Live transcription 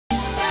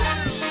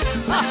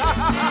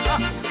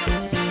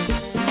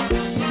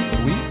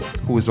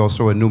Who is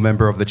also a new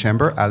member of the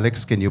chamber.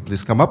 Alex, can you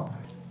please come up?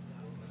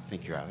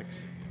 Thank you,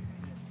 Alex.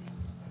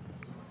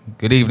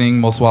 Good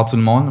evening, bonsoir tout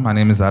le monde. My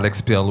name is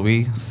Alex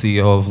Pierre-Louis,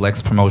 CEO of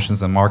Lex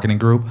Promotions and Marketing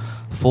Group,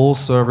 full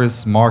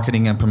service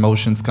marketing and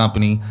promotions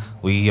company.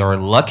 We are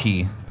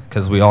lucky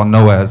because we all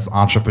know as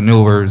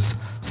entrepreneurs,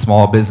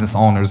 small business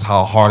owners,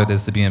 how hard it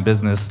is to be in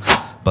business,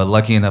 but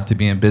lucky enough to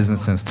be in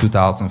business since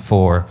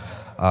 2004.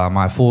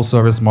 My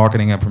full-service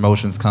marketing and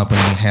promotions company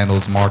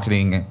handles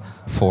marketing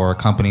for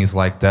companies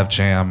like Def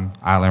Jam,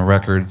 Island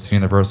Records,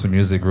 Universal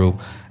Music Group,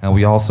 and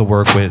we also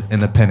work with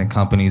independent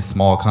companies,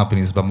 small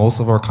companies, but most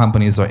of our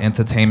companies are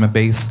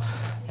entertainment-based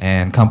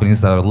and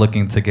companies that are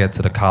looking to get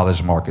to the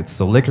college market.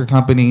 So liquor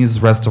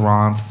companies,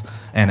 restaurants,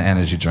 and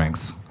energy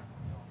drinks.